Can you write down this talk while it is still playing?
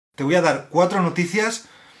te voy a dar 4 noticias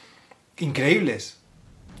increíbles.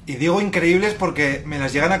 Y digo increíbles porque me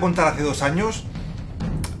las llegan a contar hace 2 años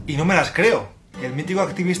y no me las creo. El mítico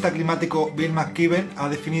activista climático Bill McKibben ha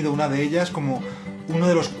definido una de ellas como uno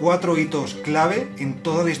de los 4 hitos clave en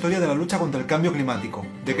toda la historia de la lucha contra el cambio climático.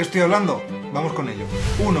 ¿De qué estoy hablando? Vamos con ello.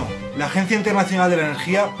 1. La Agencia Internacional de la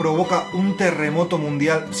Energía provoca un terremoto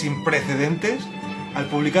mundial sin precedentes al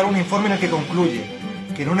publicar un informe en el que concluye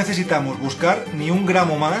que no necesitamos buscar ni un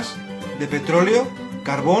gramo más de petróleo,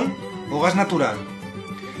 carbón o gas natural.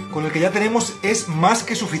 Con el que ya tenemos es más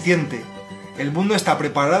que suficiente. El mundo está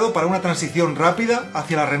preparado para una transición rápida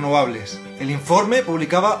hacia las renovables. El informe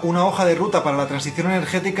publicaba una hoja de ruta para la transición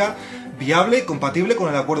energética viable y compatible con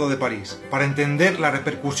el Acuerdo de París. Para entender la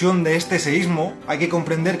repercusión de este seísmo, hay que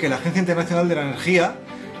comprender que la Agencia Internacional de la Energía,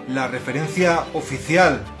 la referencia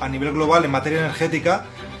oficial a nivel global en materia energética,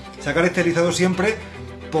 se ha caracterizado siempre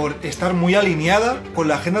por estar muy alineada con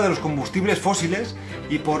la agenda de los combustibles fósiles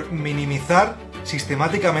y por minimizar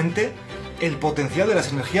sistemáticamente el potencial de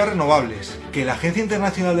las energías renovables. Que la Agencia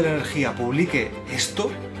Internacional de la Energía publique esto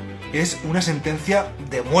es una sentencia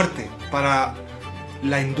de muerte para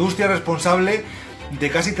la industria responsable de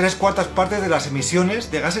casi 3/4 partes de las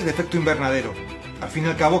emisiones de gases de efecto invernadero. Al fin y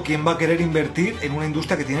al cabo, ¿quién va a querer invertir en una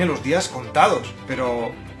industria que tiene los días contados?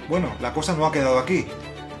 Pero bueno, la cosa no ha quedado aquí.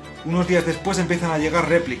 Unos días después empiezan a llegar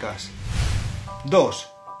réplicas. 2.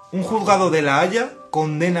 Un juzgado de La Haya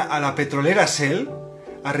condena a la petrolera Shell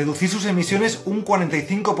a reducir sus emisiones un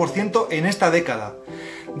 45% en esta década,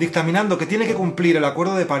 dictaminando que tiene que cumplir el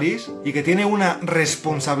Acuerdo de París y que tiene una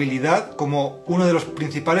responsabilidad como uno de los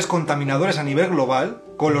principales contaminadores a nivel global,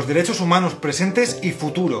 con los derechos humanos presentes y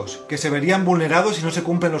futuros, que se verían vulnerados si no se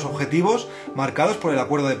cumplen los objetivos marcados por el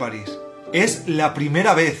Acuerdo de París. Es la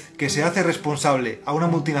primera vez que se hace responsable a una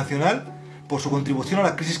multinacional por su contribución a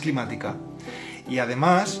la crisis climática. Y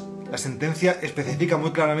además, la sentencia especifica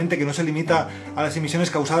muy claramente que no se limita a las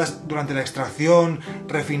emisiones causadas durante la extracción,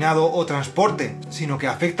 refinado o transporte, sino que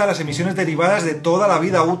afecta a las emisiones derivadas de toda la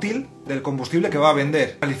vida útil del combustible que va a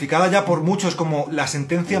vender. Calificada ya por muchos como la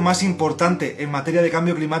sentencia más importante en materia de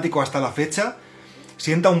cambio climático hasta la fecha,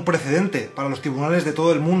 sienta un precedente para los tribunales de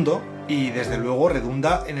todo el mundo y desde luego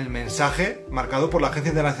redunda en el mensaje marcado por la Agencia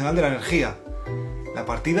Internacional de la Energía. La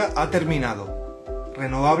partida ha terminado.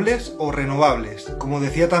 ¿Renovables o renovables? Como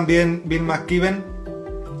decía también Bill McKibben,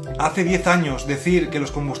 hace 10 años decir que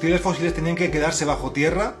los combustibles fósiles tenían que quedarse bajo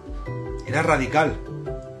tierra era radical.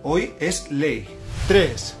 Hoy es ley.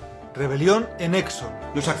 3. Rebelión en Exxon.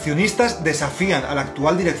 Los accionistas desafían a la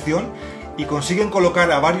actual dirección y consiguen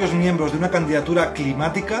colocar a varios miembros de una candidatura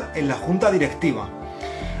climática en la junta directiva.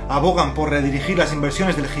 Abogan por redirigir las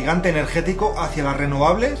inversiones del gigante energético hacia las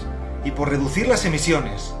renovables y por reducir las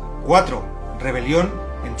emisiones. 4. Rebelión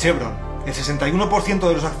en Chevron. El 61%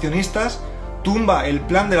 de los accionistas tumba el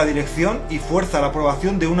plan de la dirección y fuerza la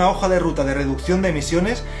aprobación de una hoja de ruta de reducción de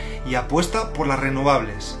emisiones y apuesta por las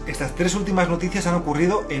renovables. Estas 3 últimas noticias han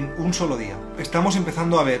ocurrido en un solo día. Estamos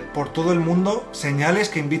empezando a ver por todo el mundo señales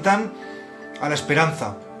que invitan a la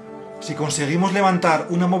esperanza. Si conseguimos levantar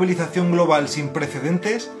una movilización global sin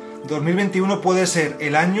precedentes, 2021 puede ser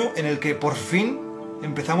el año en el que por fin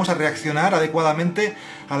empezamos a reaccionar adecuadamente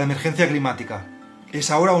a la emergencia climática. Es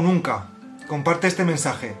ahora o nunca. Comparte este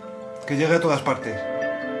mensaje, que llegue a todas partes.